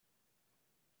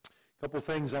couple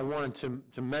things I wanted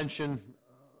to mention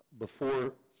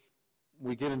before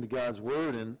we get into God's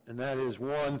Word, and that is,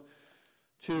 one,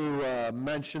 to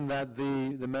mention that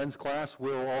the men's class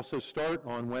will also start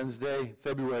on Wednesday,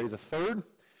 February the 3rd,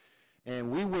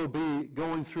 and we will be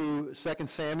going through 2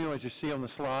 Samuel, as you see on the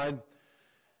slide,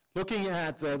 looking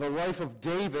at the life of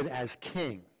David as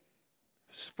king.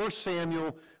 1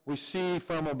 Samuel, we see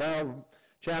from about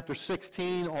chapter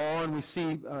 16 on, we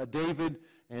see David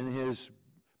and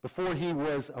before he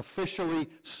was officially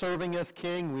serving as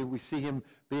king, we see him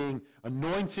being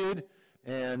anointed,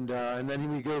 and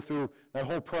then we go through that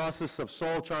whole process of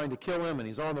Saul trying to kill him, and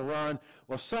he's on the run.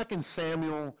 Well, 2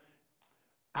 Samuel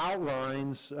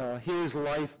outlines his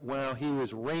life while he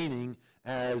was reigning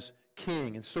as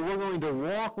king. And so we're going to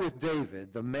walk with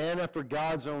David, the man after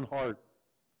God's own heart.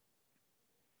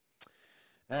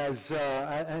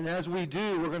 And as we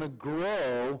do, we're going to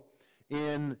grow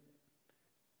in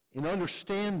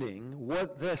understanding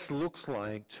what this looks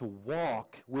like to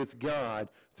walk with God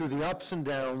through the ups and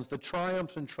downs, the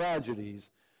triumphs and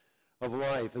tragedies of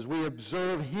life. As we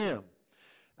observe him,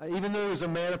 even though he was a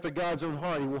man after God's own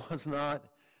heart, he was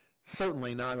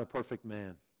certainly not a perfect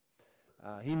man.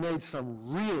 He made some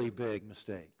really big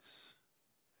mistakes.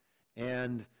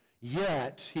 And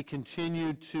yet, he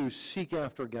continued to seek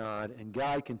after God, and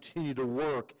God continued to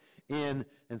work in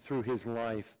and through his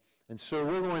life. And so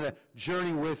we're going to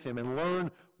journey with him and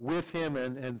learn with him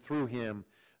and through him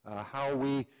how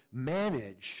we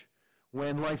manage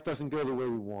when life doesn't go the way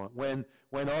we want, when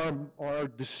our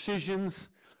decisions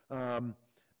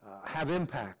have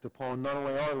impact upon not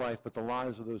only our life but the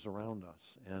lives of those around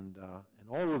us, and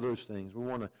all of those things. We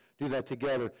want to do that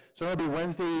together. So that'll be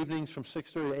Wednesday evenings from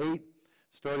 6:30 to 8,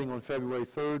 starting on February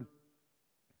 3rd,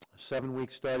 a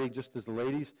 7-week study, just as the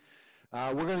ladies.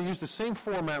 We're going to use the same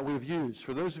format we've used.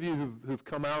 For those of you who've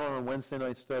come out on our Wednesday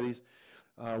night studies,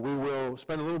 we will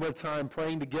spend a little bit of time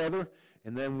praying together,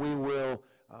 and then we will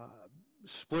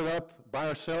split up by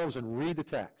ourselves and read the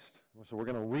text. So we're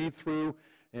going to read through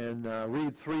and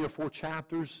read 3 or 4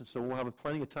 chapters, and so we'll have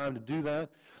plenty of time to do that.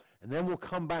 And then we'll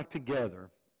come back together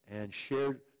and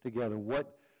share together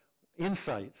what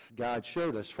insights God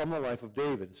showed us from the life of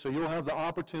David. So you'll have the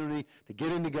opportunity to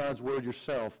get into God's Word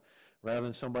yourself rather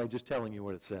than somebody just telling you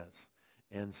what it says.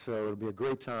 And so it'll be a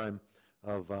great time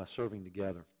of serving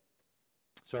together.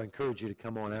 So I encourage you to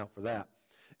come on out for that.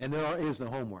 And there is no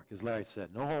homework, as Larry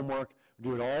said. No homework. We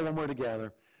do it all when we're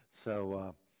together.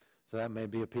 So that may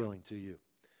be appealing to you.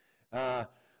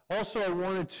 Also, I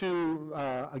wanted to,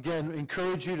 again,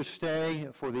 encourage you to stay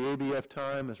for the ABF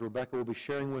time, as Rebecca will be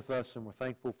sharing with us, and we're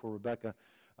thankful for Rebecca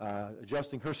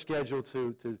adjusting her schedule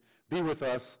to be with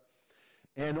us.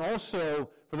 And also,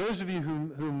 for those of you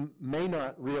who may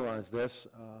not realize this,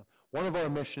 one of our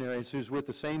missionaries who's with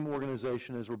the same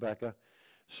organization as Rebecca,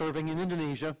 serving in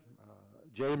Indonesia,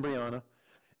 Jay and Brianna,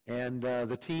 and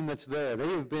the team that's there, they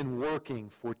have been working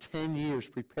for 10 years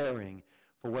preparing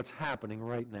for what's happening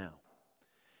right now.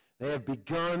 They have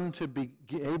begun to be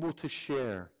able to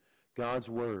share God's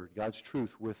Word, God's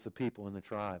truth with the people in the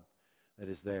tribe that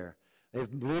is there.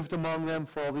 They've lived among them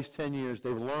for all these 10 years.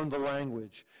 They've learned the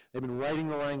language. They've been writing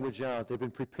the language out. They've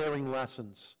been preparing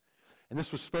lessons. And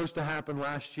this was supposed to happen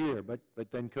last year, but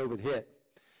then COVID hit.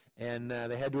 And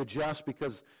they had to adjust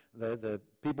because the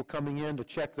people coming in to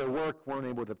check their work weren't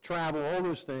able to travel, all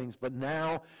those things. But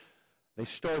now they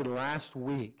started last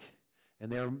week.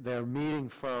 And they're meeting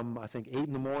from, I think, 8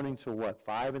 in the morning to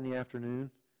 5 in the afternoon?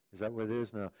 Is that what it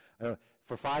is? No.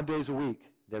 For 5 days a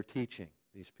week, they're teaching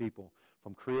these people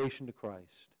from creation to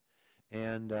Christ.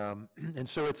 And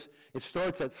so it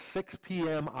starts at 6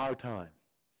 p.m. our time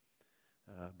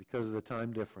because of the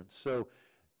time difference. So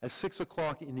as 6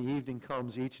 o'clock in the evening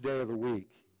comes each day of the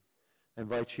week, I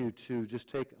invite you to just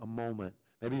take a moment.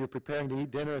 Maybe you're preparing to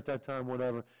eat dinner at that time,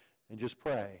 whatever, and just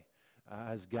pray.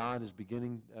 As God is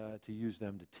beginning to use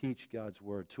them to teach God's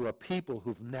Word to a people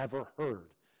who've never heard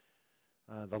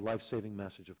the life-saving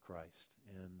message of Christ.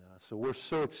 And so we're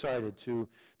so excited to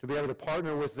be able to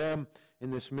partner with them in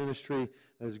this ministry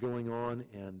that is going on,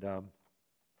 and to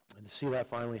see that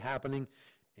finally happening,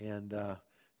 and to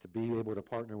be able to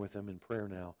partner with them in prayer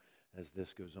now as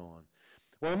this goes on.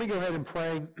 Well, let me go ahead and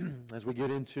pray as we get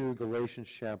into Galatians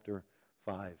chapter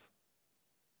 5.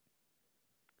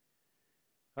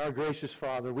 Our gracious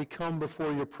Father, we come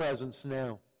before your presence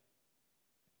now,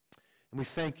 and we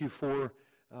thank you for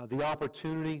the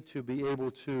opportunity to be able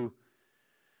to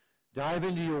dive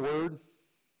into your word,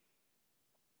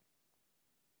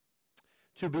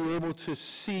 to be able to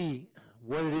see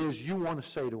what it is you want to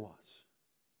say to us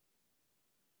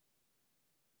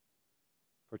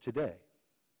for today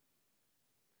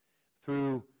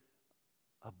through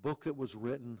a book that was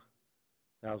written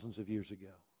thousands of years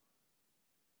ago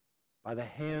by the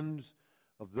hands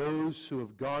of those who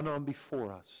have gone on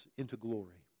before us into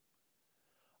glory,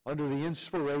 under the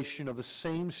inspiration of the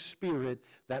same Spirit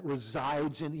that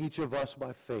resides in each of us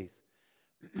by faith,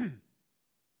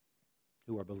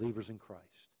 who are believers in Christ.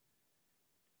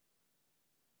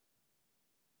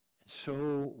 And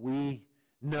so we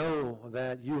know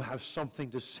that you have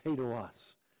something to say to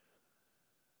us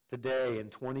today in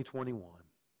 2021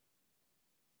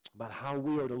 about how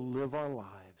we are to live our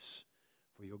lives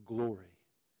for your glory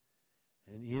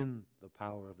and in the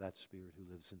power of that Spirit who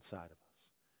lives inside of us.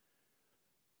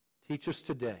 Teach us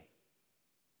today.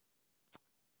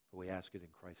 We ask it in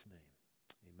Christ's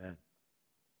name. Amen.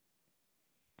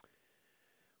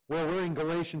 Well, we're in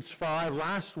Galatians 5.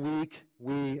 Last week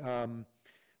we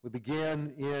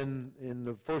began in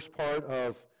the first part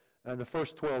of the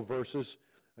first 12 verses.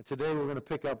 And today we're going to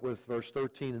pick up with verse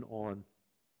 13 and on.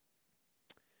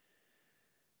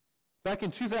 Back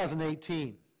in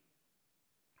 2018,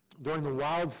 during the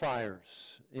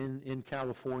wildfires in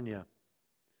California,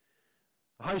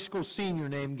 a high school senior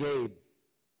named Gabe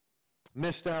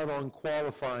missed out on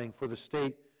qualifying for the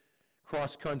state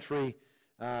cross-country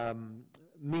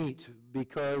meet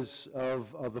because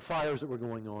of the fires that were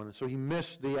going on. And so he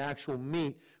missed the actual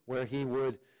meet where he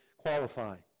would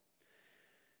qualify.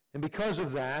 And because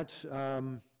of that,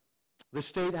 the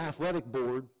state athletic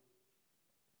board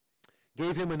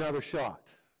gave him another shot.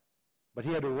 But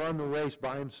he had to run the race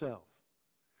by himself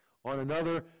on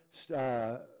another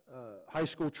high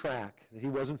school track that he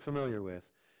wasn't familiar with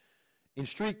in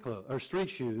street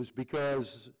shoes,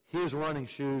 because his running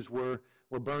shoes were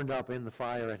burned up in the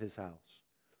fire at his house.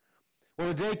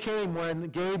 Well, the day came when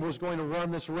Gabe was going to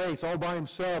run this race all by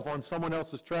himself on someone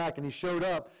else's track, and he showed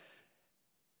up,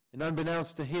 and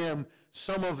unbeknownst to him,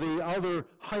 some of the other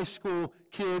high school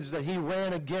kids that he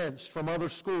ran against from other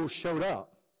schools showed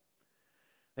up.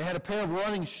 They had a pair of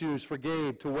running shoes for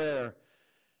Gabe to wear,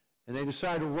 and they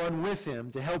decided to run with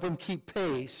him to help him keep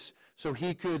pace so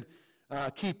he could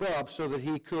keep up so that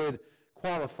he could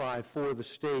qualify for the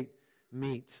state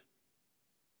meet.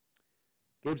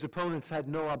 Gabe's opponents had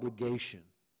no obligation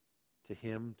to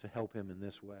him to help him in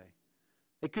this way.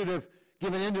 They could have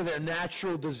given in to their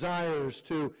natural desires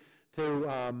to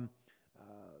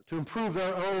improve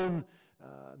their own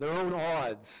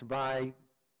odds by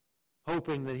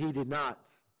hoping that he did not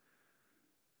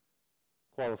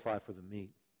qualify for the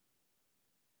meet.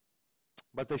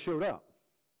 But they showed up,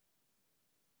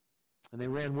 and they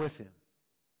ran with him.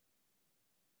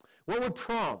 What would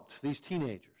prompt these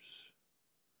teenagers,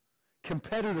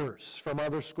 competitors from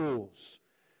other schools,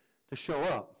 to show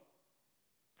up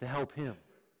to help him,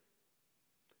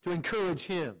 to encourage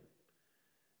him,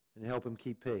 and help him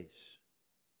keep pace?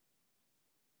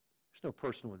 There's no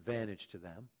personal advantage to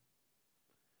them.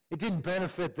 It didn't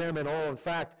benefit them at all. In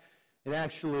fact, it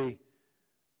actually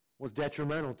was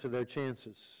detrimental to their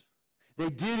chances. They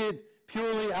did it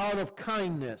purely out of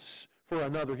kindness for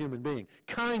another human being.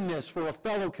 Kindness for a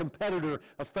fellow competitor,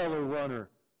 a fellow runner.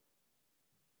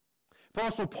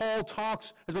 Apostle Paul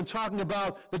has been talking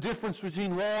about the difference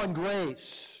between law and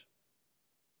grace.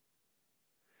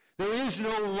 There is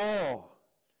no law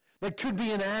that could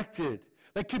be enacted,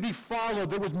 that could be followed,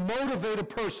 that would motivate a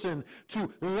person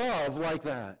to love like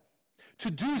that, to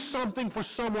do something for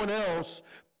someone else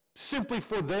simply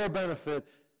for their benefit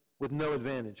with no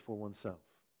advantage for oneself.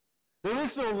 There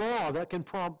is no law that can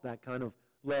prompt that kind of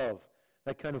love,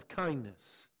 that kind of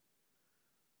kindness.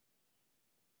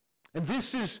 And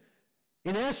this is,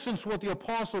 in essence, what the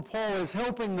Apostle Paul is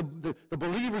helping the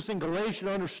believers in Galatia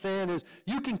to understand is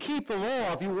you can keep the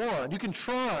law if you want. You can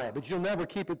try, but you'll never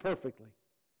keep it perfectly.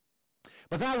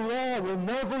 But that law will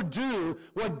never do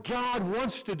what God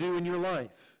wants to do in your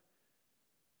life,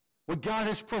 what God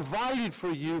has provided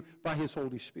for you by His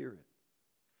Holy Spirit.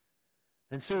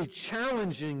 And so he's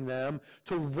challenging them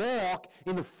to walk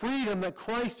in the freedom that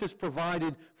Christ has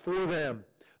provided for them.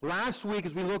 Last week,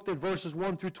 as we looked at verses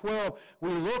 1 through 12, we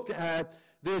looked at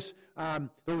this, the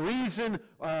reason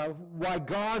why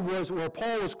God was, or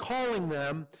Paul was calling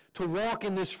them to walk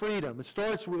in this freedom. It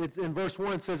starts with, in verse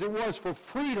 1, it says, "It was for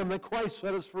freedom that Christ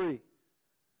set us free.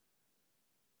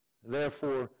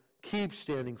 Therefore, keep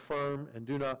standing firm and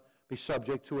do not be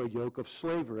subject to a yoke of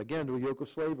slavery." Again, to a yoke of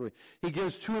slavery. He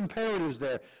gives two imperatives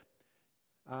there.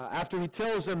 After he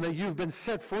tells them that you've been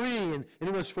set free, and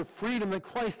it was for freedom that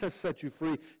Christ has set you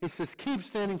free, he says, keep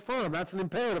standing firm. That's an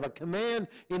imperative, a command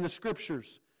in the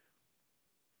Scriptures.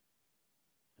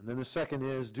 And then the second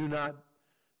is, do not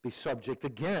be subject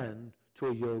again to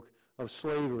a yoke of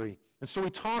slavery. And so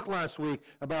we talked last week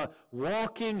about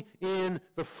walking in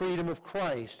the freedom of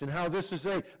Christ and how this is,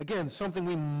 again, something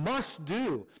we must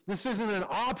do. This isn't an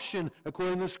option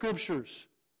according to the Scriptures.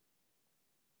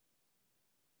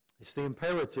 It's the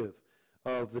imperative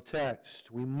of the text.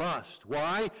 We must.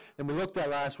 Why? And we looked at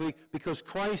last week, because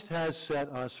Christ has set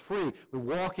us free. We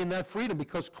walk in that freedom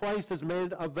because Christ has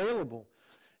made it available.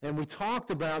 And we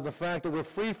talked about the fact that we're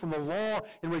free from the law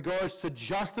in regards to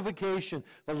justification.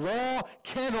 The law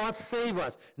cannot save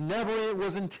us. Never it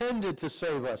was intended to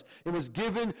save us. It was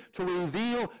given to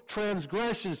reveal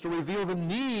transgressions, to reveal the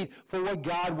need for what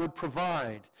God would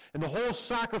provide. And the whole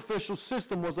sacrificial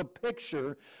system was a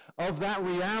picture of that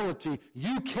reality.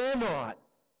 You cannot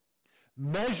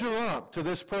measure up to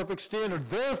this perfect standard.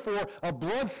 Therefore, a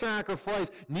blood sacrifice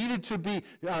needed to be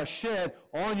shed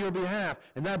on your behalf.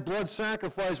 And that blood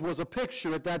sacrifice was a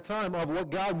picture at that time of what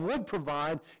God would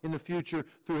provide in the future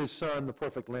through his Son, the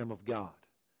perfect Lamb of God.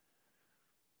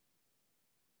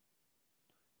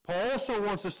 Paul also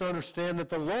wants us to understand that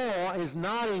the law is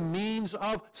not a means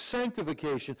of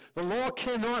sanctification. The law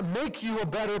cannot make you a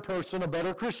better person, a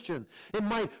better Christian. It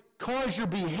might cause your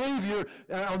behavior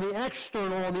on the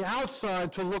external, on the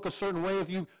outside, to look a certain way if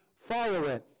you follow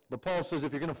it. But Paul says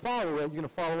if you're going to follow it, you're going to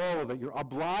follow all of it. You're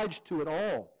obliged to it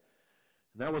all.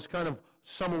 And that was kind of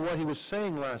some of what he was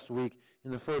saying last week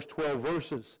in the first 12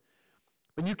 verses.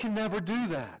 But you can never do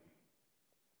that.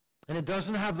 And it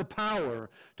doesn't have the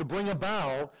power to bring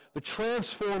about the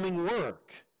transforming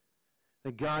work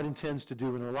that God intends to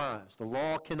do in our lives. The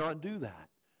law cannot do that.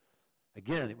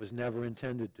 Again, it was never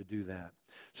intended to do that.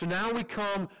 So now we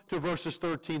come to verses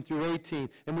 13 through 18,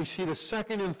 and we see the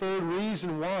second and third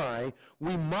reason why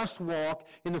we must walk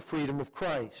in the freedom of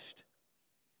Christ.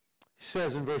 He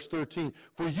says in verse 13,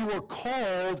 "For you are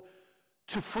called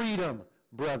to freedom,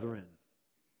 brethren.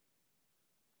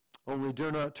 Only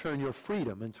do not turn your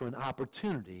freedom into an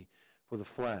opportunity for the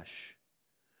flesh,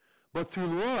 but through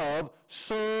love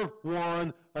serve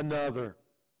one another.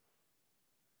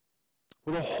 For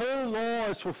the whole law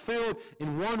is fulfilled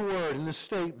in one word, in this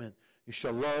statement, you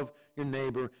shall love your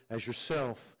neighbor as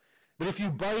yourself. But if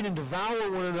you bite and devour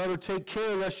one another, take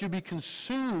care lest you be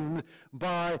consumed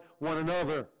by one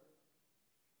another.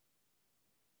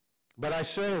 But I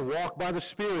say, walk by the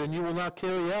Spirit, and you will not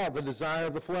carry out the desire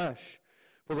of the flesh.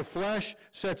 For the flesh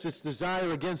sets its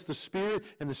desire against the Spirit,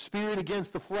 and the Spirit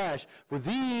against the flesh. For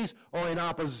these are in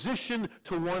opposition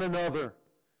to one another,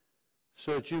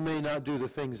 so that you may not do the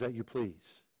things that you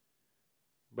please.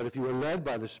 But if you are led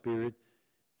by the Spirit,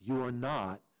 you are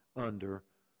not under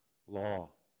law."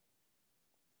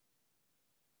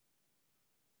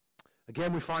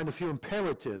 Again, we find a few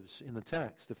imperatives in the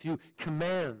text, a few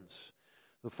commands.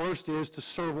 The first is to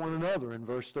serve one another in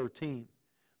verse 13.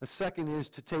 The second is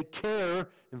to take care,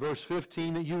 in verse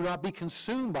 15, that you not be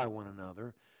consumed by one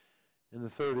another. And the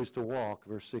third is to walk,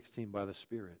 verse 16, by the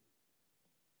Spirit.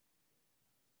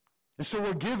 And so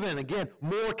we're given, again,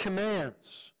 more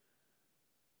commands.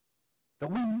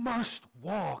 That we must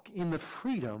walk in the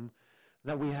freedom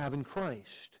that we have in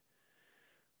Christ.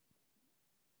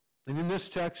 And in this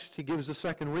text, he gives the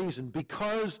second reason,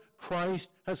 because Christ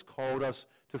has called us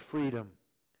to freedom.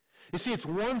 You see, it's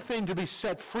one thing to be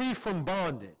set free from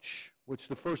bondage, which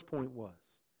the first point was.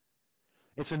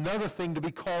 It's another thing to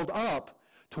be called up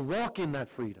to walk in that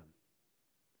freedom.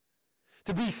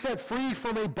 To be set free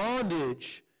from a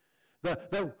bondage,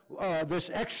 this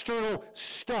external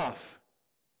stuff,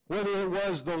 whether it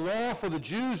was the law for the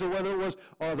Jews or whether it was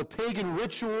the pagan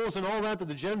rituals and all that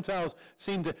the Gentiles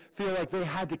seemed to feel like they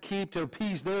had to keep to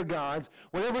appease their gods,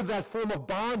 whatever that form of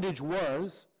bondage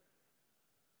was,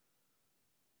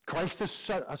 Christ has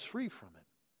set us free from it.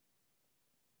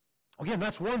 Again,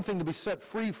 that's one thing to be set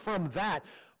free from that,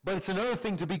 but it's another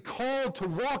thing to be called to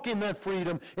walk in that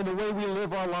freedom in the way we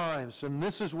live our lives. And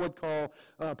this is what Paul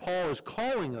is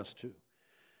calling us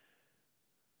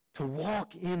to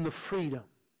walk in the freedom.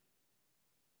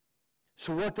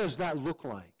 So what does that look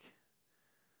like?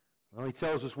 Well, he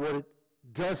tells us what it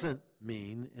doesn't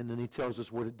mean, and then he tells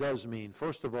us what it does mean.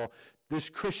 First of all, this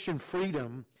Christian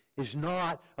freedom is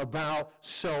not about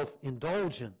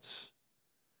self-indulgence.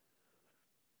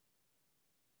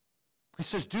 He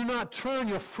says, do not turn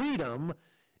your freedom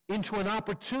into an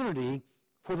opportunity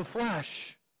for the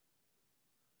flesh.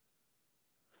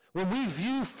 When we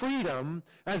view freedom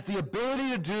as the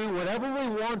ability to do whatever we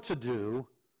want to do,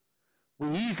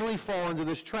 we easily fall into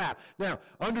this trap. Now,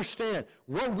 understand,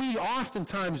 what we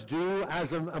oftentimes do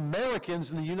as Americans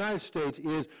in the United States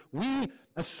is we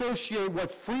associate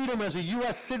what freedom as a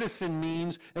U.S. citizen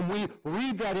means, and we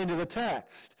read that into the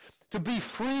text. To be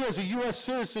free as a U.S.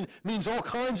 citizen means all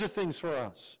kinds of things for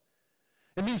us.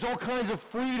 It means all kinds of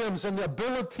freedoms and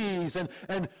abilities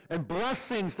and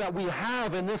blessings that we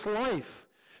have in this life.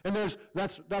 And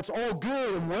that's all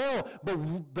good and well,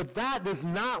 but that is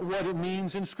not what it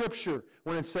means in Scripture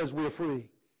when it says we're free.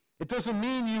 It doesn't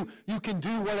mean you can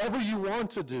do whatever you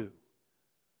want to do.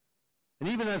 And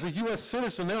even as a U.S.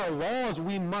 citizen, there are laws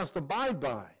we must abide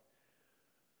by.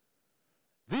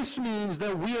 This means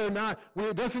that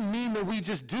it doesn't mean that we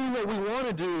just do what we want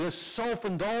to do, as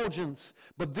self-indulgence,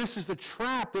 but this is the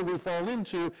trap that we fall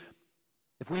into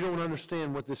if we don't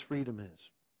understand what this freedom is.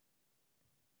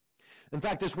 In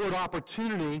fact, this word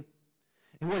opportunity,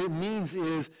 and what it means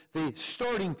is the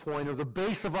starting point or the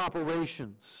base of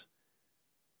operations.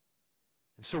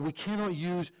 And so we cannot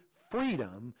use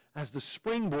freedom as the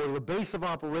springboard or the base of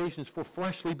operations for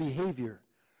fleshly behavior.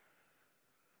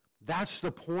 That's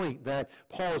the point that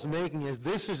Paul is making, is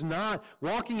this is not,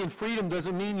 walking in freedom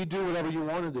doesn't mean you do whatever you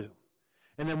want to do.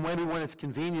 And then maybe when it's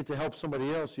convenient to help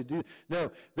somebody else, you do.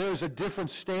 No, there's a different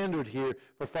standard here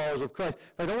for followers of Christ.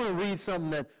 I want to read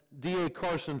something that D.A.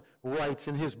 Carson writes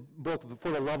in his book, For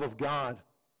the Love of God,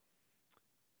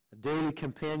 a daily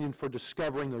companion for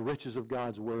discovering the riches of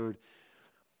God's Word.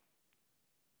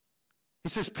 He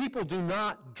says, people do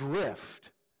not drift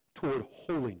toward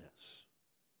holiness.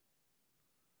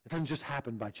 It doesn't just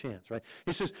happen by chance, right?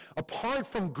 He says, apart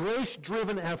from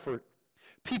grace-driven effort,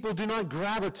 people do not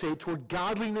gravitate toward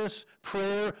godliness,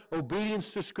 prayer,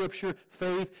 obedience to Scripture,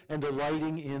 faith, and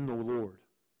delighting in the Lord.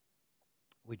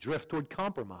 We drift toward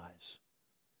compromise,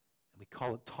 and we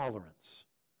call it tolerance.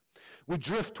 We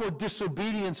drift toward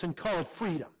disobedience and call it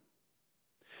freedom.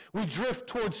 We drift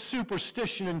toward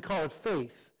superstition and call it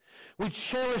faith. We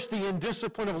cherish the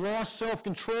indiscipline of lost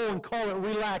self-control and call it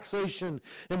relaxation.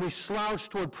 And we slouch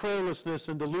toward prayerlessness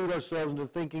and delude ourselves into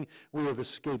thinking we have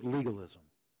escaped legalism.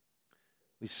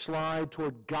 We slide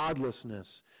toward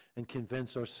godlessness and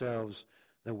convince ourselves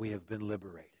that we have been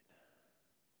liberated.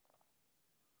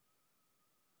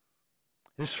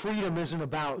 This freedom isn't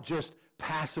about just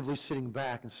passively sitting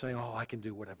back and saying, oh, I can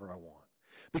do whatever I want.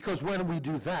 Because when we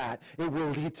do that, it will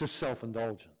lead to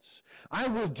self-indulgence. I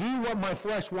will do what my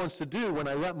flesh wants to do when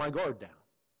I let my guard down.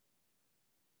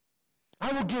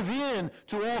 I will give in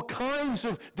to all kinds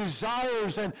of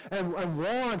desires and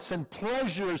wants and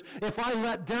pleasures if I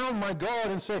let down my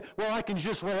guard and say, well, I can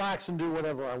just relax and do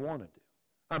whatever I want to do.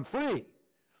 I'm free.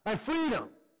 I have freedom.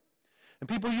 And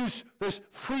people use this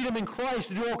freedom in Christ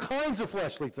to do all kinds of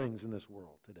fleshly things in this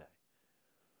world today.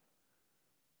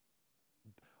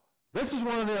 This is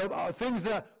one of the things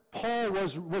that Paul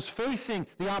was facing,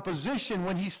 the opposition,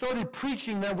 when he started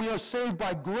preaching that we are saved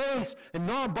by grace and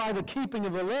not by the keeping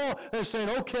of the law. They're saying,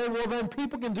 okay, well then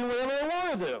people can do whatever they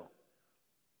want to do.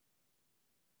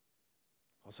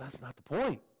 Well, so that's not the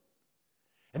point.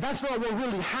 And that's not what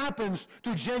really happens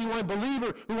to a genuine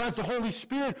believer who has the Holy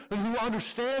Spirit and who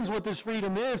understands what this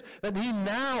freedom is, that he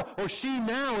now or she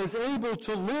now is able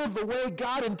to live the way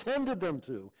God intended them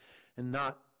to, and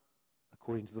not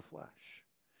according to the flesh.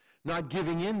 Not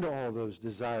giving in to all those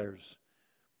desires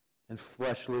and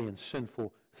fleshly and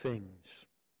sinful things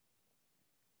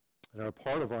that are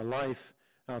part of our life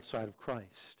outside of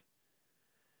Christ.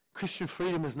 Christian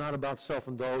freedom is not about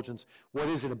self-indulgence. What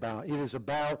is it about? It is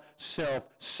about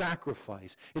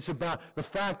self-sacrifice. It's about the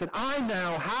fact that I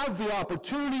now have the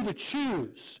opportunity to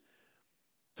choose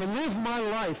to live my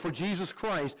life for Jesus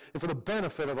Christ and for the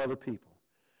benefit of other people.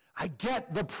 I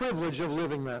get the privilege of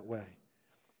living that way.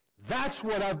 That's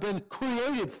what I've been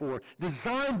created for,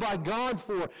 designed by God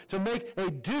for, to make a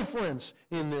difference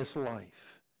in this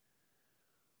life.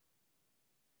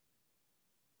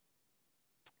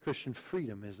 Christian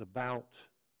freedom is about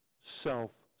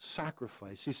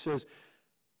self-sacrifice. He says,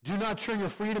 do not turn your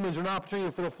freedom into an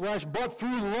opportunity for the flesh, but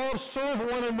through love serve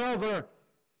one another.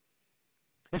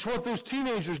 It's what those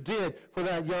teenagers did for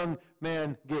that young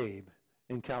man, Gabe,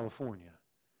 in California.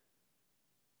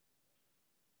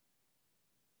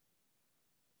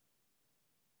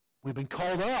 We've been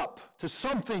called up to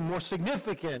something more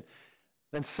significant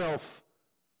than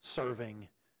self-serving,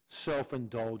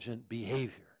 self-indulgent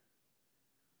behavior.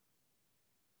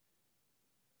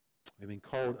 We've been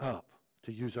called up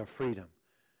to use our freedom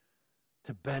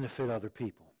to benefit other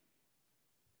people.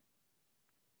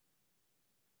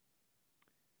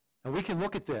 And we can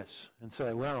look at this and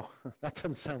say, well, that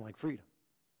doesn't sound like freedom.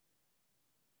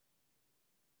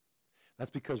 That's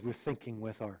because we're thinking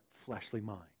with our fleshly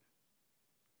mind.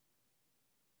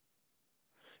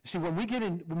 You see, when we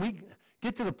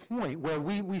get to the point where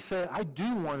we say, I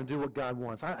do want to do what God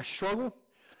wants. I struggle.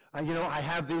 I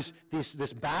have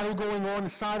this battle going on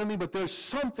inside of me, but there's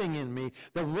something in me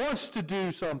that wants to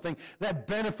do something that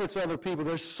benefits other people.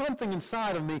 There's something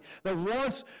inside of me that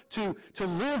wants to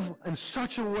live in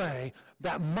such a way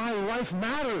that my life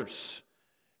matters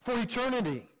for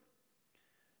eternity.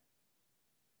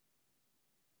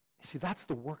 You see, that's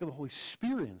the work of the Holy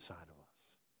Spirit inside of us,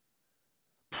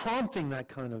 prompting that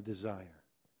kind of desire.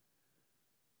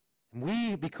 And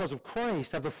we, because of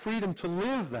Christ, have the freedom to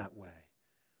live that way,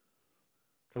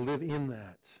 to live in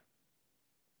that.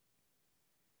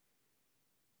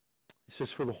 He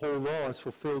says, for the whole law is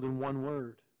fulfilled in one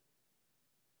word.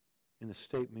 In the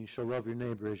statement, you shall love your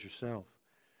neighbor as yourself.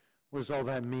 What does all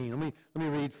that mean? Let me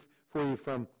read for you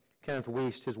from Kenneth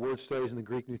Wuest, his word studies in the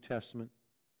Greek New Testament.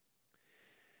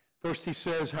 First, he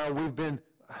says how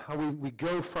we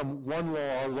go from one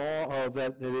law, a law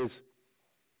that is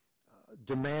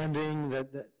demanding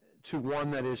to one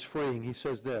that is freeing. He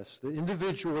says this: the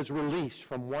individual is released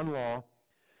from one law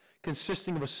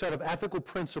consisting of a set of ethical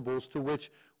principles to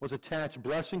which was attached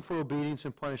blessing for obedience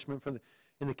and punishment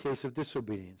in the case of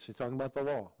disobedience. He's talking about the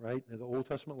law, right? The Old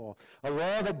Testament law. A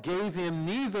law that gave him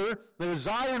neither the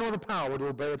desire nor the power to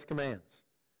obey its commands.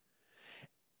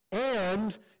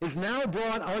 And is now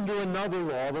brought under another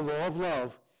law, the law of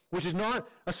love, which is not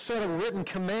a set of written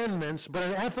commandments, but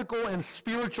an ethical and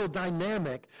spiritual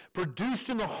dynamic produced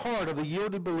in the heart of the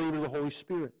yielded believer of the Holy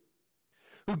Spirit,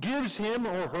 who gives him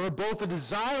or her both the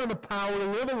desire and the power to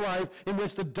live a life in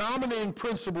which the dominating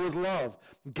principle is love,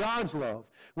 God's love,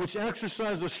 which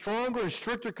exercises a stronger and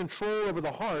stricter control over the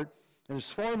heart and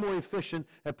is far more efficient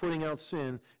at putting out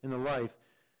sin in the life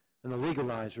than the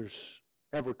legalizers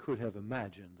ever could have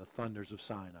imagined the thunders of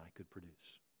Sinai could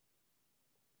produce.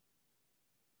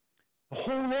 The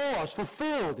whole law is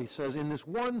fulfilled, he says, in this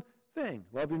one thing: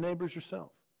 love your neighbor as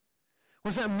yourself.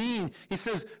 What does that mean? He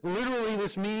says, literally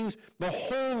this means the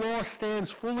whole law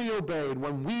stands fully obeyed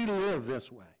when we live this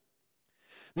way.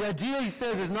 The idea, he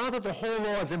says, is not that the whole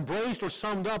law is embraced or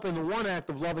summed up in the one act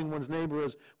of loving one's neighbor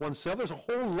as oneself. There's a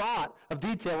whole lot of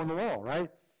detail in the law,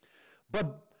 right?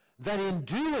 But that in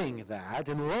doing that,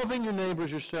 in loving your neighbor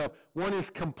as yourself, one is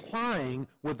complying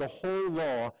with the whole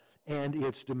law and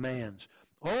its demands.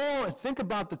 Oh, think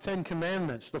about the 10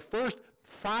 Commandments. The first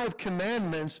 5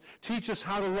 commandments teach us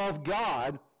how to love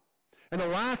God, and the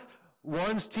last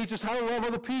ones teach us how to love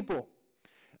other people.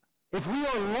 If we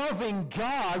are loving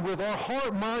God with our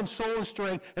heart, mind, soul, and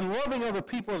strength, and loving other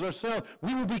people as ourselves,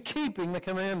 we will be keeping the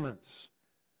commandments.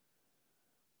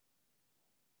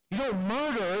 You don't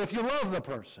murder if you love the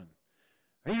person.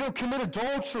 And you don't commit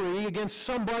adultery against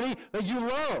somebody that you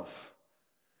love.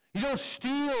 You don't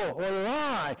steal or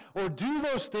lie or do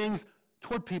those things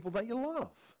toward people that you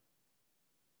love.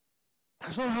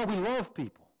 That's not how we love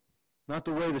people. Not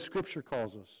the way the Scripture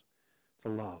calls us to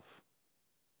love.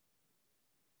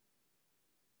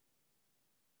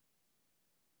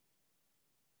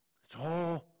 It's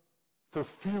all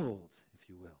fulfilled, if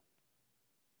you will.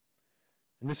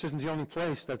 And this isn't the only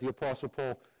place that the Apostle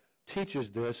Paul teaches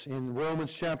this. In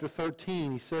Romans chapter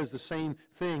 13, he says the same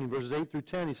thing. In verses 8 through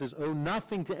 10, he says, owe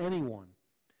nothing to anyone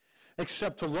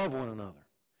except to love one another.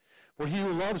 For he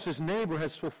who loves his neighbor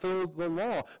has fulfilled the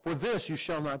law. For this, you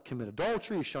shall not commit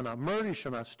adultery, you shall not murder, you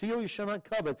shall not steal, you shall not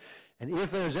covet. And if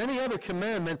there is any other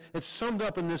commandment, it's summed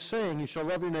up in this saying, you shall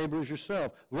love your neighbor as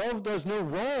yourself. Love does no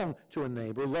wrong to a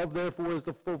neighbor. Love, therefore, is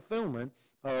the fulfillment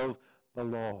of the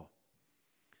law.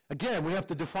 Again, we have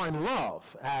to define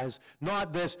love as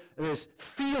not this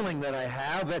feeling that I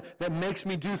have that makes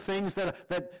me do things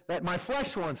that my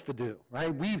flesh wants to do,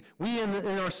 right? We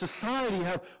in our society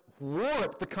have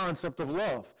warped the concept of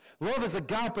love. Love is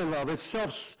agape love. It's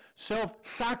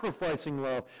self-sacrificing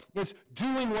love. It's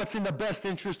doing what's in the best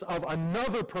interest of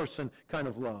another person kind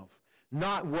of love,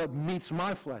 not what meets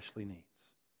my fleshly needs.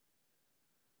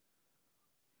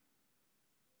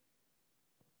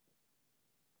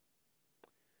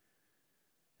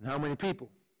 And how many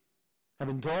people have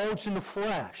indulged in the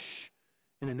flesh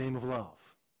in the name of love?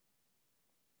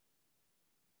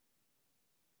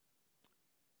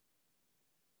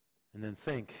 And then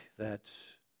think that,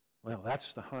 well,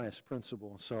 that's the highest principle,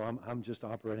 and so I'm just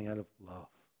operating out of love.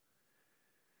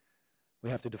 We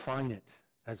have to define it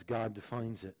as God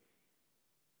defines it.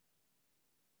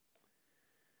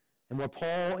 And what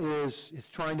Paul is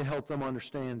trying to help them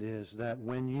understand is that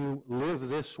when you live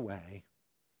this way,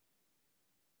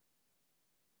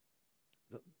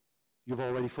 you've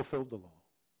already fulfilled the law.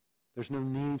 There's no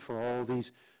need for all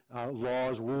these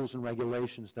laws, rules, and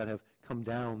regulations that have come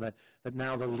down, that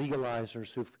now the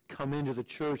legalizers who've come into the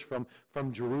church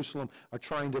from Jerusalem are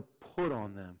trying to put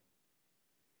on them.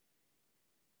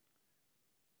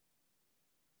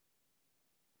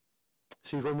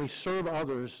 See, when we serve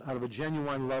others out of a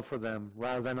genuine love for them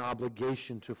rather than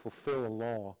obligation to fulfill a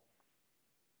law,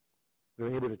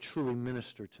 we're able to truly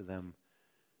minister to them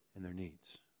and their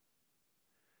needs.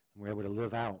 And we're able to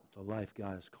live out the life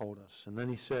God has called us. And then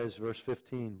he says, verse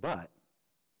 15, but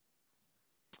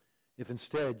if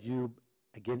instead you,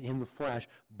 again in the flesh,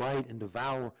 bite and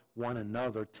devour one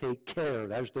another, take care,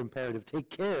 that's the imperative, take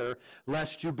care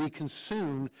lest you be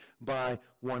consumed by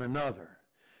one another.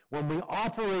 When we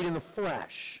operate in the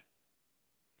flesh,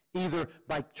 either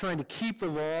by trying to keep the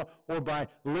law or by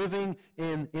living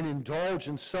in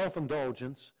indulgence,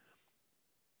 self-indulgence,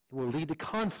 it will lead to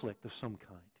conflict of some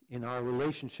kind in our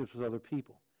relationships with other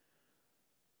people.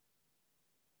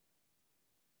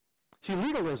 See,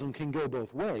 legalism can go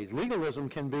both ways. Legalism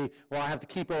can be, well, I have to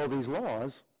keep all these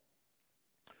laws.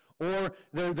 Or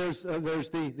there's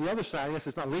the other side. I guess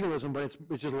it's not legalism, but it's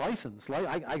just license.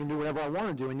 I can do whatever I want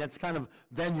to do, and that's kind of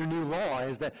then your new law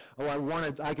is that,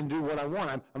 I can do what I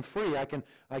want. I'm free. I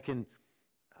can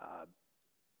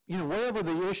whatever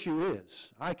the issue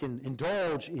is, I can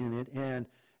indulge in it, and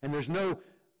there's no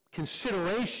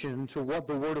consideration to what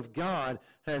the Word of God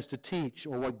has to teach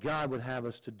or what God would have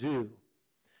us to do.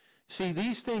 See,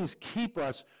 these things keep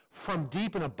us from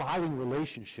deep and abiding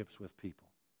relationships with people.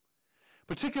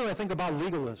 Particularly, I think about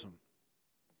legalism.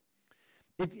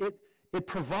 It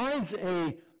provides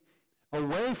a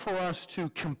way for us to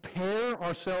compare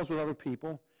ourselves with other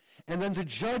people and then to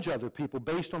judge other people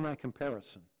based on that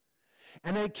comparison.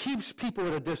 And it keeps people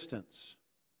at a distance.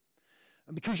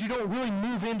 Because you don't really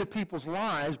move into people's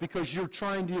lives because you're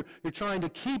trying to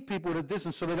keep people at a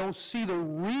distance so they don't see the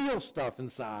real stuff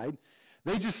inside.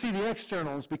 They just see the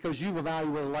externals because you've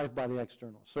evaluated life by the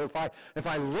externals. So if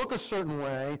I look a certain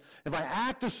way, if I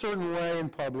act a certain way in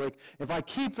public, if I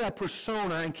keep that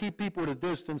persona and keep people at a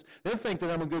distance, they'll think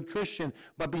that I'm a good Christian,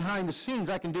 but behind the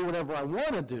scenes I can do whatever I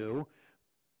want to do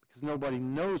because nobody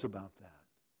knows about that.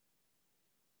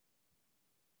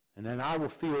 And then I will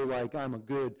feel like I'm a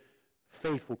good,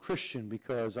 faithful Christian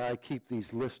because I keep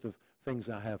these list of things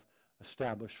I have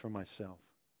established for myself.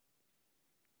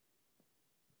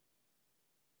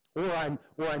 Or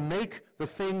I make the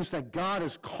things that God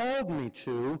has called me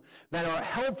to that are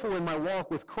helpful in my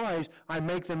walk with Christ, I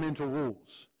make them into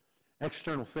rules,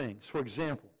 external things. For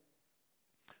example,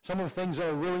 some of the things that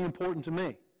are really important to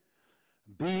me,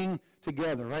 being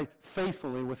together, right,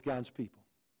 faithfully with God's people,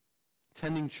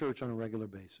 attending church on a regular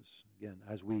basis, again,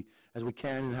 as we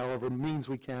can and however means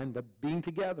we can, but being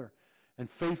together and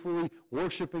faithfully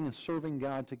worshiping and serving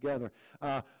God together.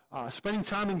 Spending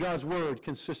time in God's Word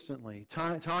consistently.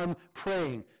 Time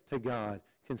praying to God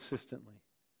consistently.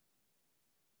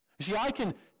 You see, I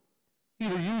can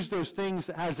either use those things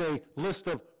as a list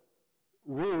of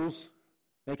rules,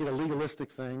 make it a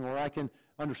legalistic thing, or I can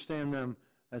understand them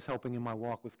as helping in my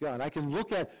walk with God. I can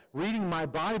look at reading my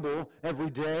Bible every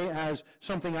day as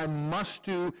something I must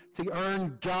do to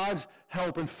earn God's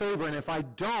help and favor. And if I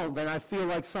don't, then I feel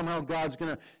like somehow God's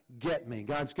going to get me.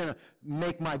 God's going to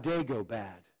make my day go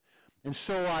bad. And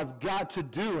so I've got to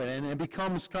do it. And it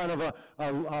becomes kind of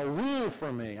a rule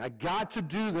for me. I got to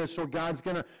do this or God's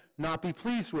going to not be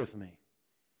pleased with me.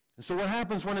 And so what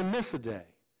happens when I miss a day?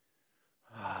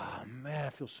 Man, I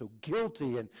feel so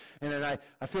guilty, and then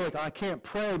I feel like I can't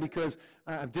pray because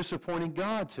I'm disappointing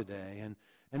God today, and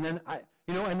then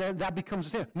and then that becomes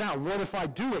the thing. Now, what if I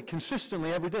do it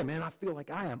consistently every day? Man, I feel like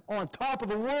I am on top of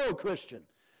the world, Christian.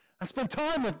 I spend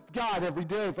time with God every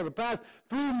day for the past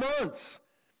 3 months,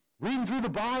 reading through the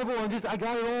Bible, and I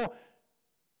got it all.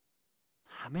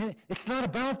 Man, it's not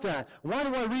about that. Why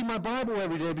do I read my Bible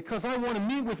every day? Because I want to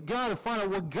meet with God and find out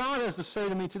what God has to say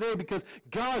to me today, because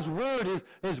God's Word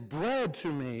is bread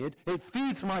to me. It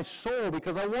feeds my soul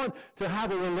because I want to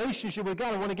have a relationship with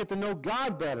God. I want to get to know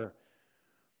God better.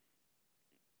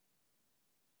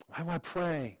 Why do I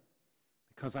pray?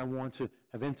 Because I want to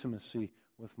have intimacy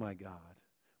with my God.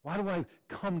 Why do I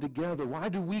come together? Why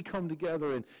do we come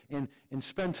together and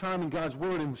spend time in God's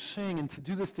Word and sing and to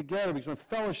do this together? Because we're in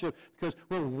fellowship, because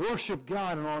we'll worship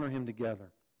God and honor Him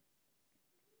together.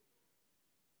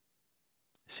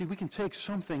 See, we can take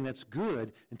something that's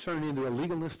good and turn it into a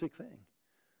legalistic thing.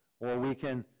 Or we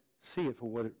can see it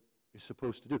for what it is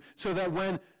supposed to do. So that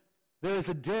when there is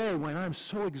a day when I'm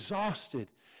so exhausted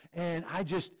and I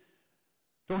just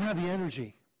don't have the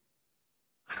energy,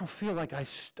 I don't feel like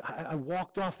I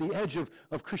walked off the edge of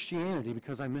Christianity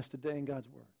because I missed a day in God's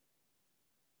Word.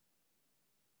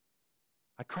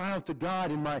 I cry out to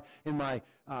God in my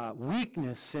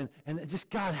weakness and just,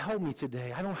 God, help me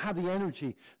today. I don't have the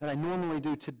energy that I normally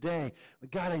do today,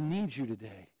 but God, I need you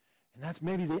today. And that's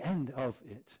maybe the end of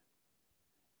it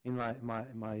in my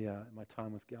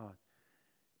time with God.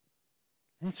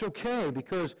 And it's okay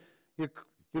because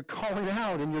you're calling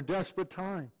out in your desperate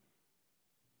time.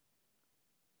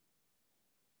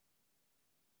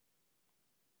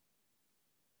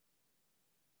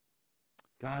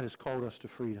 God has called us to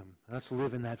freedom. Let's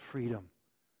live in that freedom.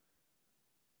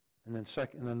 And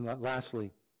then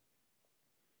lastly,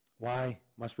 why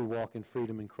must we walk in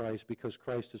freedom in Christ? Because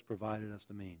Christ has provided us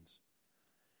the means.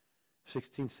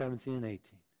 16, 17, and 18.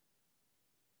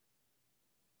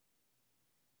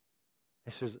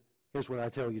 It says, here's what I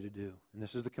tell you to do. And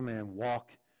this is the command: walk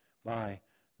by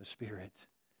the Spirit.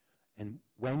 And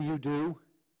when you do,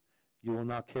 you will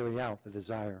not carry out the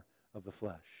desire of the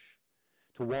flesh.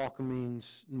 To walk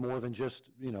means more than just,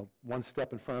 one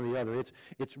step in front of the other.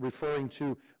 It's referring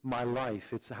to my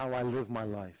life. It's how I live my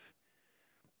life.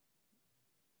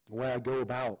 The way I go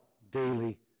about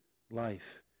daily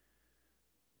life.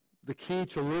 The key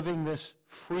to living this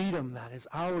freedom that is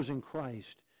ours in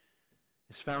Christ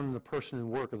is found in the person and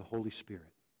work of the Holy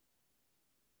Spirit.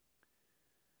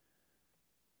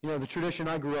 The tradition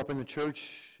I grew up in the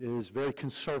church is very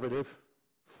conservative,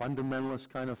 fundamentalist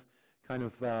kind of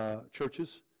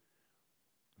churches.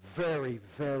 Very,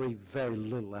 very, very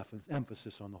little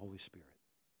emphasis on the Holy Spirit.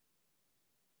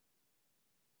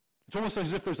 It's almost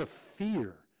as if there's a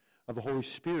fear of the Holy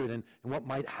Spirit and what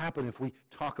might happen if we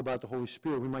talk about the Holy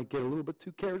Spirit. We might get a little bit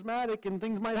too charismatic and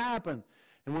things might happen.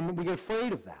 And when we get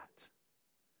afraid of that.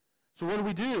 So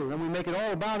what do? Then we make it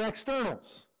all about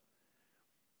externals.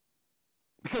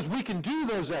 Because we can do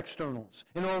those externals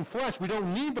in our own flesh. We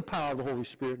don't need the power of the Holy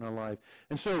Spirit in our life.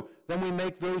 And so then we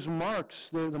make those marks,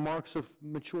 the marks of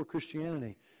mature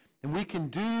Christianity. And we can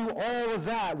do all of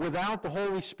that without the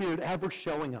Holy Spirit ever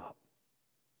showing up.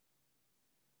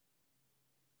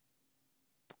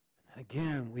 And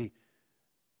again, we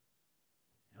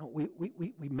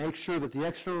make sure that the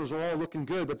externals are all looking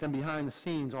good, but then behind the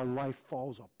scenes, our life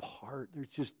falls apart. There's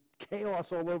just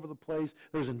chaos all over the place.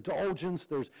 There's indulgence.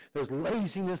 There's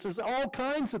laziness. There's all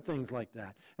kinds of things like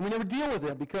that. And we never deal with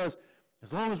it because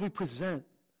as long as we present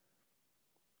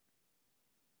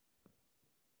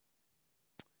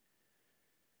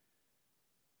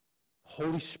the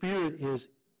Holy Spirit is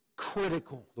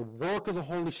critical. The work of the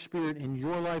Holy Spirit in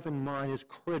your life and mine is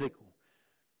critical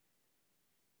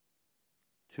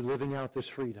to living out this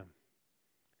freedom.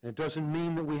 And it doesn't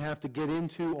mean that we have to get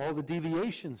into all the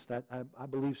deviations that I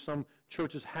believe some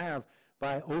churches have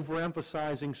by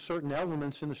overemphasizing certain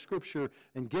elements in the Scripture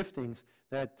and giftings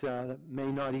that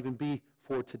may not even be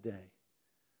for today.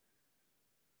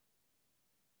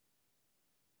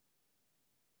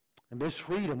 And this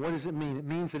freedom, what does it mean? It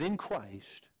means that in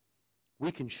Christ,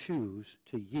 we can choose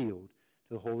to yield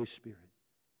to the Holy Spirit.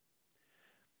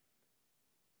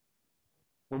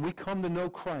 When we come to know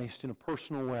Christ in a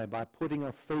personal way by putting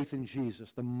our faith in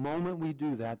Jesus, the moment we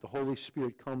do that, the Holy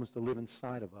Spirit comes to live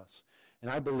inside of us. And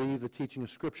I believe the teaching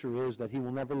of Scripture is that He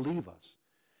will never leave us.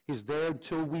 He's there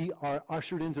until we are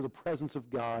ushered into the presence of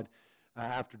God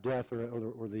after death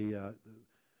or the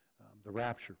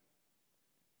rapture.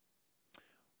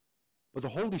 But the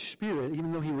Holy Spirit,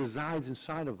 even though He resides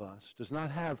inside of us, does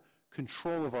not have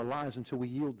control of our lives until we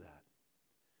yield that.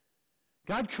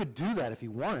 God could do that if He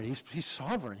wanted. He's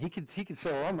sovereign. He could say,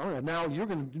 well, now you're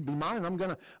going to be mine. I'm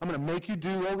going to make you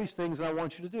do all these things that I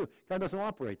want you to do. God doesn't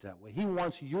operate that way. He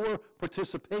wants your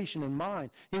participation in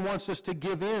mine. He wants us to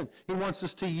give in. He wants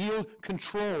us to yield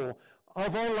control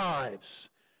of our lives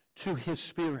to His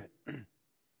Spirit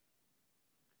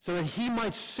so that He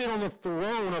might sit on the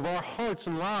throne of our hearts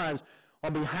and lives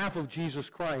on behalf of Jesus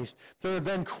Christ. So that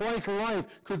then Christ's life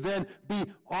could then be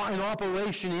in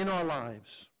operation in our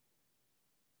lives.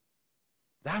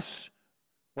 That's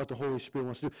what the Holy Spirit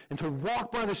wants to do. And to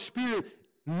walk by the Spirit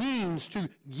means to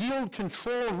yield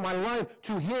control of my life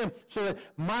to Him so that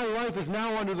my life is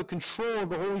now under the control of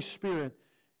the Holy Spirit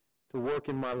to work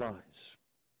in my lives.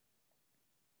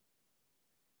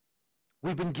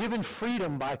 We've been given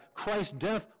freedom by Christ's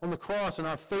death on the cross and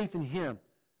our faith in Him.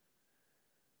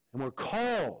 And we're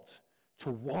called to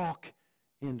walk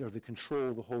under the control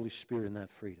of the Holy Spirit in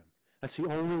that freedom. That's the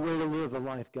only way to live the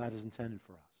life God has intended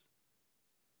for us.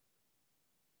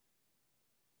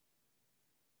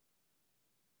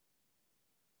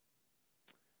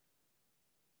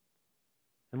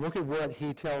 And look at what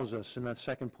He tells us in that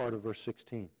second part of verse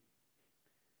 16.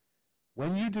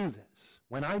 When you do this,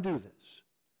 when I do this,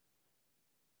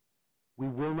 we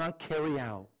will not carry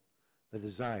out the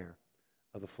desire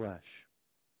of the flesh.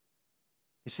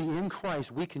 You see, in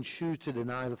Christ, we can choose to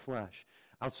deny the flesh.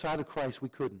 Outside of Christ, we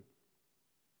couldn't.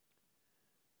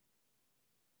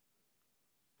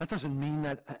 That doesn't mean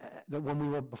that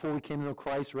before we came to know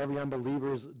Christ, or every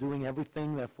unbeliever is doing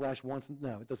everything that flesh wants.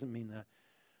 No, it doesn't mean that.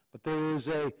 But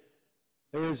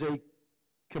there is a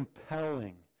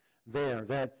compelling there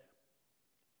that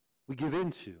we give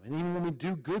into. And even when we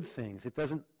do good things, it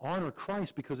doesn't honor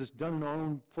Christ because it's done in our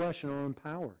own flesh and our own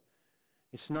power.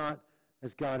 It's not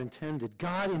as God intended.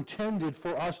 God intended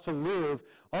for us to live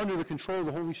under the control of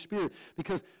the Holy Spirit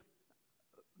because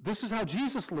this is how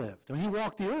Jesus lived. I mean, he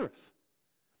walked the earth.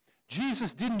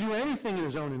 Jesus didn't do anything in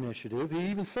his own initiative. He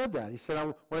even said that. He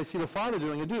said, what I see the Father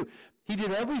doing, I do. He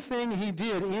did everything he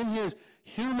did in his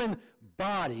human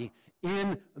body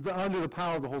under the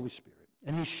power of the Holy Spirit.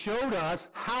 And he showed us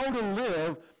how to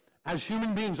live as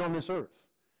human beings on this earth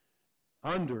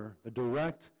under the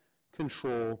direct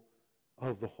control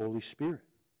of the Holy Spirit.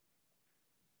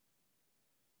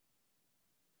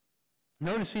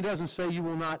 Notice he doesn't say you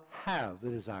will not have the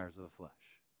desires of the flesh.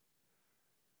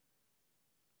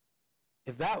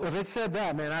 If it said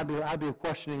that, man, I'd be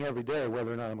questioning every day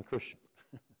whether or not I'm a Christian.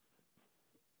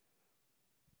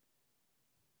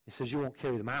 He says you won't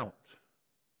carry them out.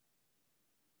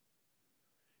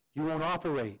 You won't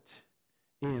operate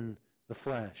in the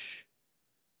flesh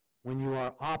when you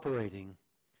are operating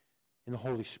in the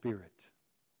Holy Spirit.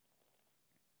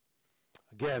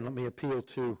 Again, let me appeal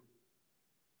to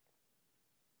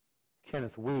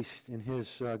Kenneth Wuest in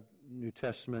his New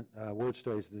Testament word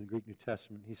studies of the Greek New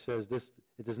Testament. He says this: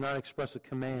 it does not express a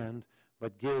command,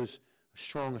 but gives a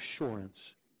strong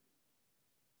assurance.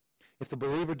 If the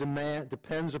believer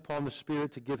depends upon the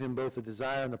Spirit to give him both the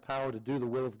desire and the power to do the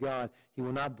will of God, he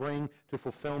will not bring to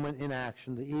fulfillment in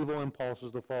action the evil impulses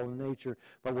of the fallen nature,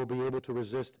 but will be able to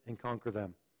resist and conquer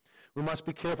them. We must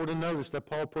be careful to notice that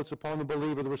Paul puts upon the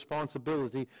believer the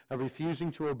responsibility of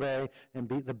refusing to obey and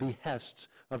be the behests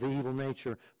of the evil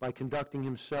nature by conducting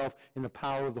himself in the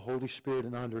power of the Holy Spirit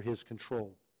and under his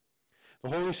control. The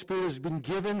Holy Spirit has been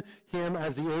given him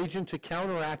as the agent to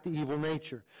counteract the evil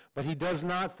nature, but he does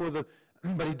that for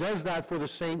the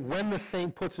saint when the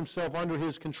saint puts himself under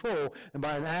his control and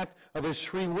by an act of his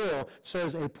free will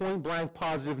says a point-blank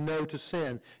positive no to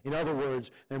sin. In other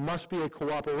words, there must be a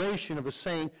cooperation of the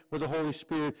saint with the Holy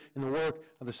Spirit in the work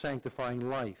of the sanctifying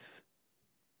life.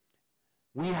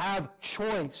 We have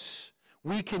choice.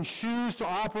 We can choose to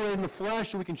operate in the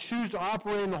flesh, or we can choose to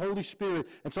operate in the Holy Spirit.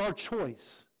 It's our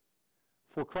choice.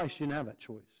 For Christ, you didn't have that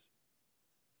choice.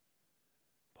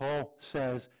 Paul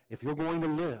says, if you're going to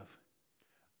live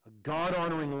a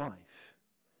God-honoring life,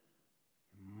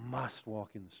 you must walk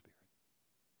in the Spirit.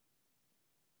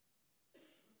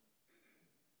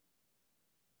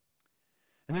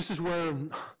 And this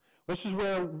is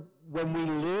where when we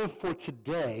live for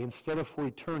today instead of for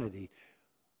eternity,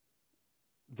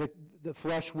 the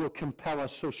flesh will compel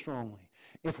us so strongly.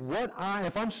 If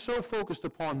I'm so focused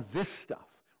upon this stuff,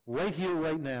 right here,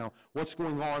 right now, what's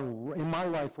going on in my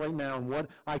life right now, and what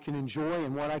I can enjoy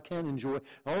and what I can't enjoy,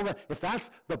 all that, if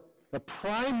that's the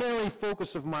primary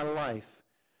focus of my life,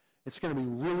 it's going to be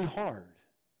really hard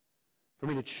for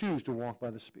me to choose to walk by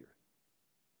the Spirit.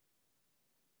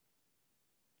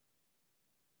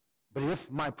 But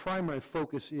if my primary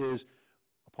focus is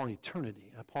upon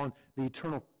eternity, upon the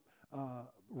eternal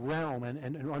realm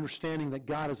and understanding that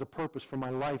God has a purpose for my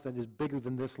life that is bigger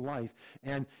than this life,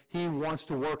 and he wants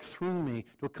to work through me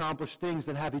to accomplish things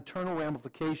that have eternal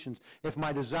ramifications. If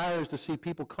my desire is to see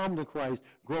people come to Christ,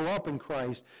 grow up in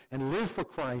Christ, and live for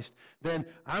Christ, then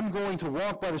I'm going to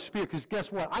walk by the Spirit, because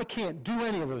guess what? I can't do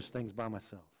any of those things by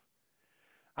myself.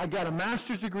 I got a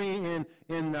master's degree in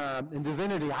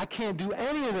divinity. I can't do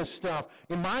any of this stuff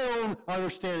in my own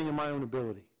understanding and my own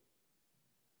ability.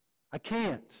 I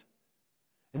can't.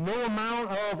 And no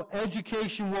amount of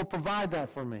education will provide that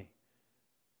for me.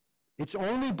 It's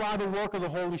only by the work of the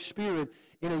Holy Spirit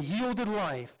in a yielded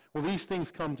life will these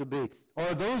things come to be.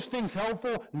 Are those things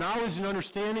helpful? Knowledge and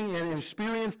understanding and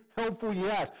experience helpful?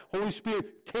 Yes. Holy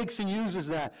Spirit takes and uses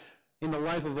that in the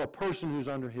life of a person who's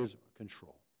under his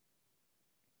control.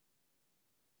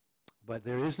 But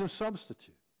there is no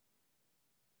substitute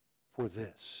for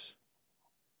this.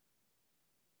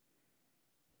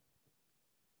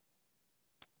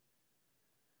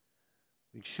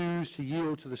 We choose to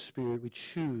yield to the Spirit. We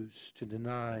choose to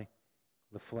deny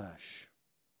the flesh.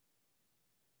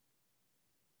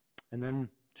 And then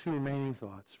two remaining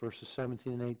thoughts, verses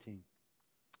 17 and 18.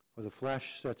 For the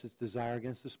flesh sets its desire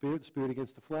against the Spirit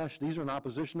against the flesh. These are in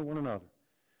opposition to one another,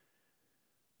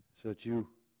 so that you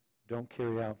don't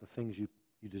carry out the things you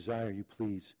desire, you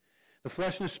please. The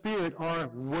flesh and the Spirit are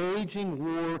waging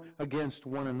war against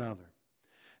one another.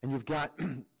 And you've got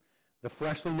the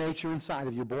fleshly nature inside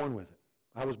of you, born with it.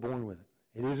 I was born with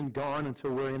it. It isn't gone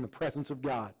until we're in the presence of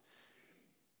God.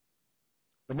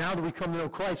 But now that we come to know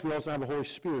Christ, we also have the Holy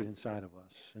Spirit inside of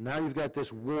us. And now you've got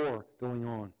this war going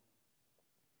on.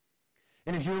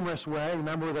 in a humorous way.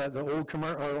 Remember the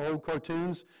old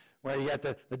cartoons where you got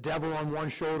the devil on one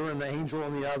shoulder and the angel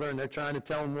on the other, and they're trying to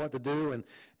tell him what to do,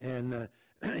 and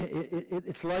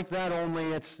it's like that, only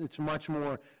it's much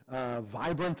more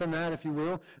vibrant than that, if you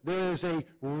will. There is a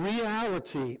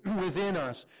reality within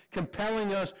us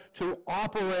compelling us to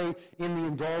operate in the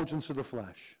indulgence of the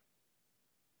flesh.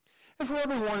 And for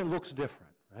everyone, it looks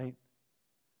different, right?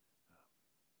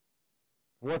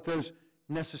 What those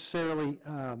necessarily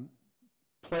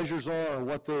pleasures are, or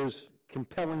what those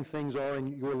compelling things are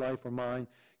in your life or mine,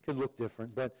 could look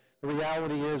different. But the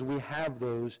reality is we have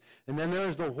those. And then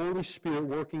there's the Holy Spirit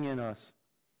working in us,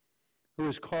 who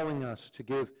is calling us to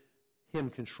give him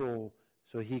control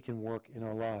so he can work in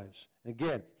our lives. And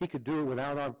again, he could do it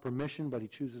without our permission, but he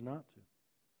chooses not to.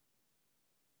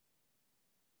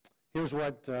 Here's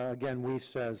what, again, Weiss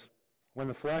says. When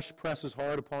the flesh presses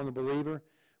hard upon the believer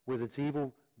with its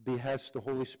evil behests, the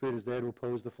Holy Spirit is there to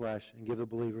oppose the flesh and give the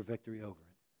believer victory over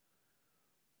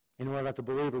it, in order that the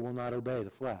believer will not obey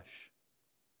the flesh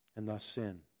and thus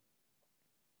sin.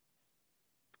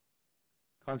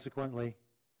 Consequently,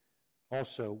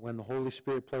 also, when the Holy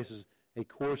Spirit places a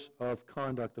course of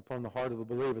conduct upon the heart of the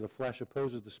believer, the flesh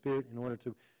opposes the Spirit in order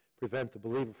to prevent the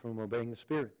believer from obeying the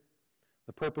Spirit.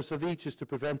 The purpose of each is to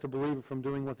prevent the believer from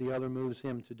doing what the other moves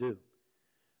him to do.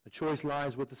 The choice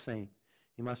lies with the saint.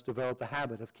 He must develop the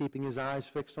habit of keeping his eyes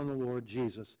fixed on the Lord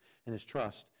Jesus and his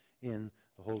trust in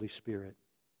the Holy Spirit.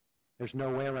 There's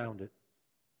no way around it.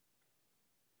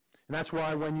 And that's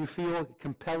why when you feel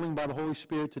compelling by the Holy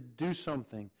Spirit to do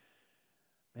something,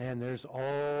 man, there's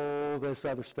all this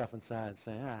other stuff inside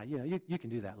saying, you can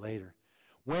do that later.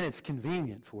 When it's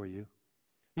convenient for you.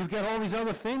 You've got all these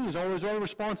other things, all these other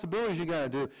responsibilities you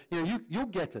got to do. You'll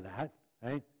get to that,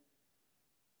 right?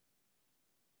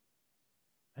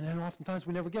 And then oftentimes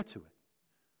we never get to it.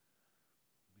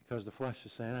 Because the flesh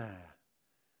is saying,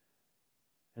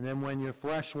 And then when your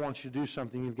flesh wants you to do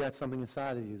something, you've got something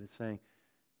inside of you that's saying,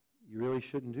 you really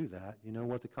shouldn't do that. You know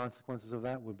what the consequences of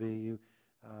that would be.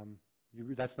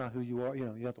 That's not who you are.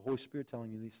 You have the Holy Spirit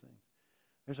telling you these things.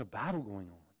 There's a battle going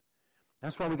on.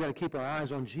 That's why we've got to keep our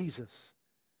eyes on Jesus.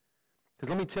 Because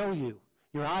let me tell you,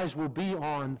 your eyes will be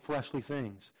on fleshly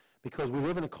things because we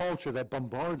live in a culture that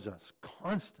bombards us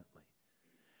constantly.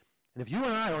 And if you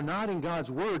and I are not in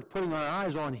God's Word, putting our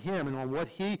eyes on him and on what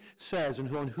he says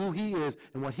and on who he is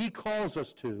and what he calls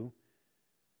us to,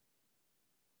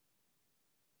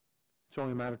 it's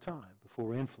only a matter of time before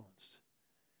we're influenced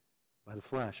by the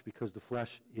flesh, because the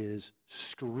flesh is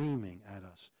screaming at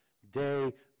us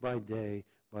day by day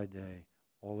by day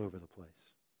all over the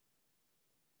place.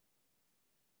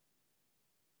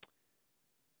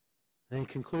 And he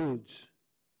concludes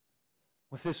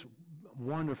with this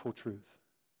wonderful truth,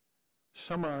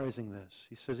 summarizing this.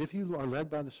 He says, if you are led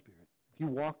by the Spirit, if you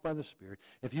walk by the Spirit,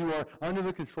 if you are under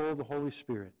the control of the Holy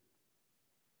Spirit,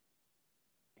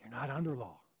 you're not under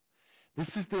law.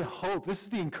 This is the hope. This is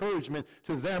the encouragement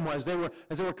to them as they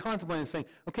were contemplating, saying,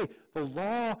 okay, the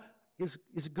law is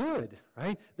good,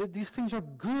 right? These things are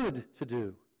good to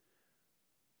do.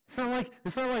 It's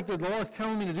not like the law is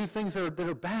telling me to do things that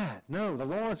are bad. No, the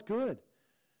law is good.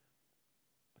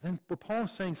 But then what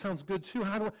Paul's saying sounds good too.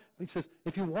 He says,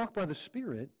 if you walk by the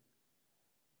Spirit,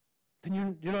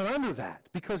 then you're not under that.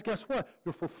 Because guess what?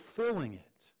 You're fulfilling it.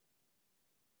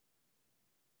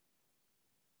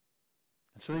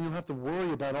 And so then you don't have to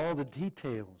worry about all the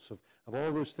details of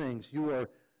all those things. You are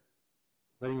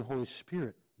letting the Holy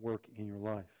Spirit work in your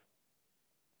life.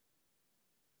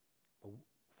 But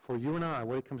for you and I,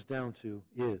 what it comes down to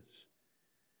is,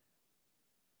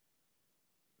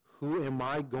 who am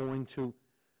I going to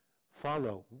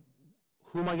follow?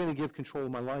 Who am I going to give control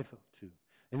of my life to?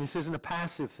 And this isn't a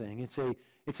passive thing. It's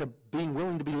a being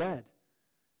willing to be led.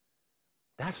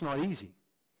 That's not easy,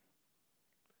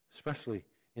 especially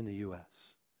in the U.S.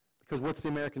 Because what's the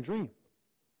American dream?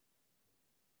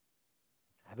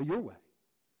 Have it your way.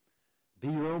 Be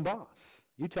your own boss.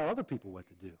 You tell other people what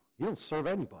to do. You don't serve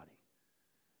anybody.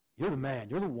 You're the man.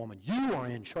 You're the woman. You are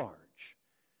in charge.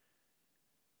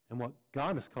 And what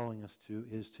God is calling us to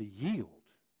is to yield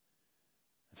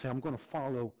and say, I'm going to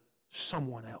follow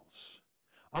someone else.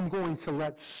 I'm going to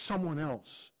let someone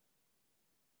else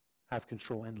have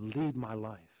control and lead my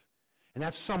life. And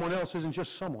that someone else isn't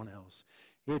just someone else.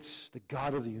 It's the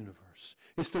God of the universe.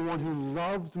 It's the one who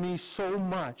loved me so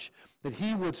much that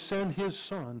he would send his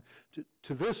Son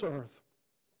to this earth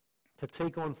to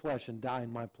take on flesh and die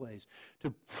in my place,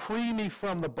 to free me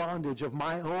from the bondage of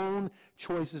my own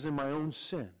choices and my own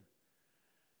sin,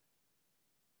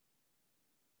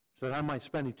 so that I might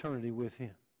spend eternity with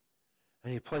him.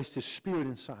 And he placed his Spirit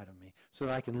inside of me so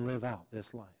that I can live out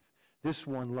this life. This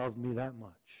one loved me that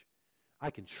much. I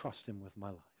can trust him with my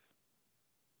life.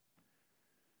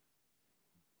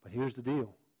 But here's the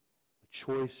deal. The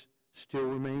choice still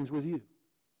remains with you.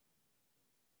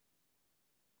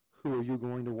 Who are you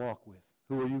going to walk with?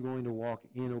 Who are you going to walk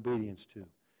in obedience to?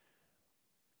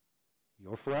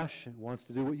 Your flesh wants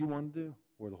to do what you want to do,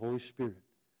 or the Holy Spirit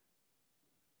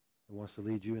that wants to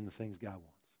lead you in the things God wants.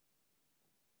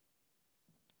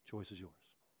 Choice is yours.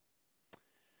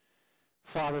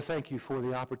 Father, thank you for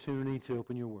the opportunity to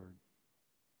open your word.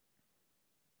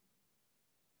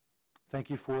 Thank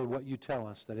you for what you tell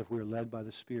us, that if we are led by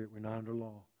the Spirit, we're not under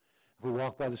law. If we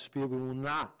walk by the Spirit, we will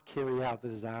not carry out the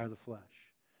desire of the flesh.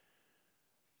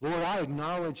 Lord, I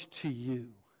acknowledge to you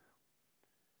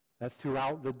that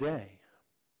throughout the day,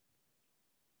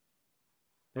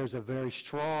 there's a very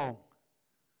strong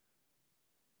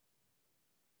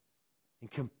and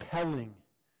compelling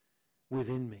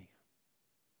within me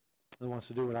that wants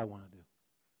to do what I want to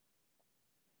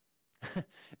do.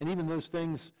 And even those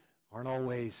things aren't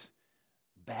always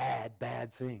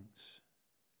bad things.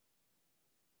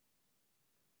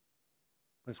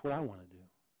 But it's what I want to do.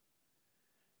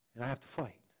 And I have to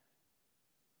fight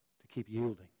to keep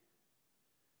yielding.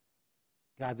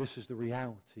 God, this is the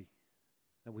reality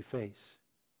that we face.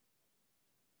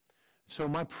 So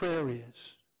my prayer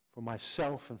is for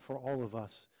myself and for all of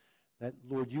us that,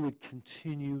 Lord, you would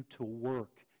continue to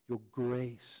work your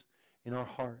grace in our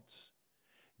hearts,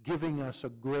 giving us a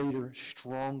greater,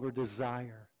 stronger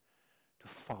desire to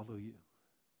follow you.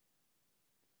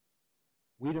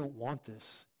 We don't want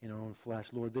this in our own flesh.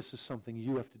 Lord, this is something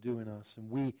you have to do in us, and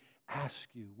we ask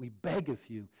you, we beg of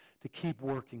you to keep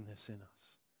working this in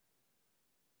us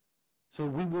so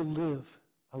we will live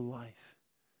a life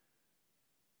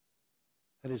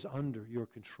that is under your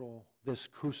control, this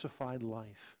crucified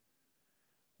life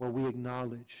where we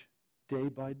acknowledge day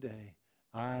by day,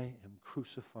 I am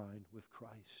crucified with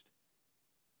Christ.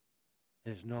 It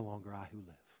is no longer I who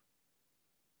live,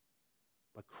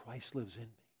 but Christ lives in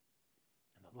me.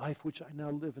 And the life which I now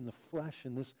live in the flesh,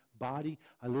 in this body,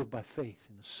 I live by faith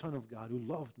in the Son of God who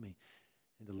loved me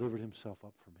and delivered himself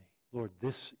up for me. Lord,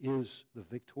 this is the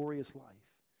victorious life.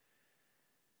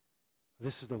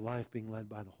 This is the life being led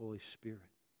by the Holy Spirit.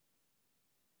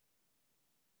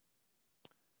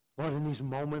 Lord, in these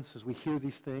moments, as we hear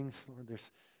these things, Lord,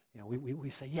 we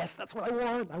say, yes, that's what I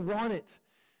want it.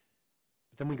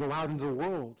 But then we go out into the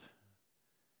world.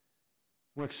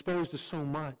 We're exposed to so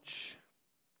much.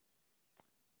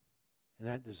 And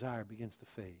that desire begins to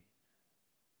fade.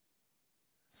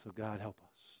 So God, help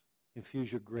us.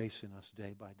 Infuse your grace in us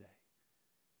day by day.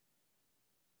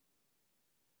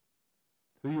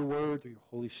 Through your word, through your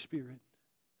Holy Spirit,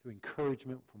 through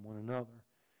encouragement from one another.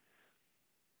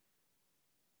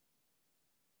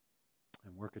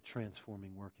 And work a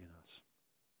transforming work in us.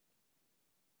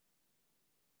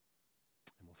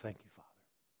 And we'll thank you, Father.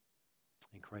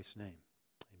 In Christ's name.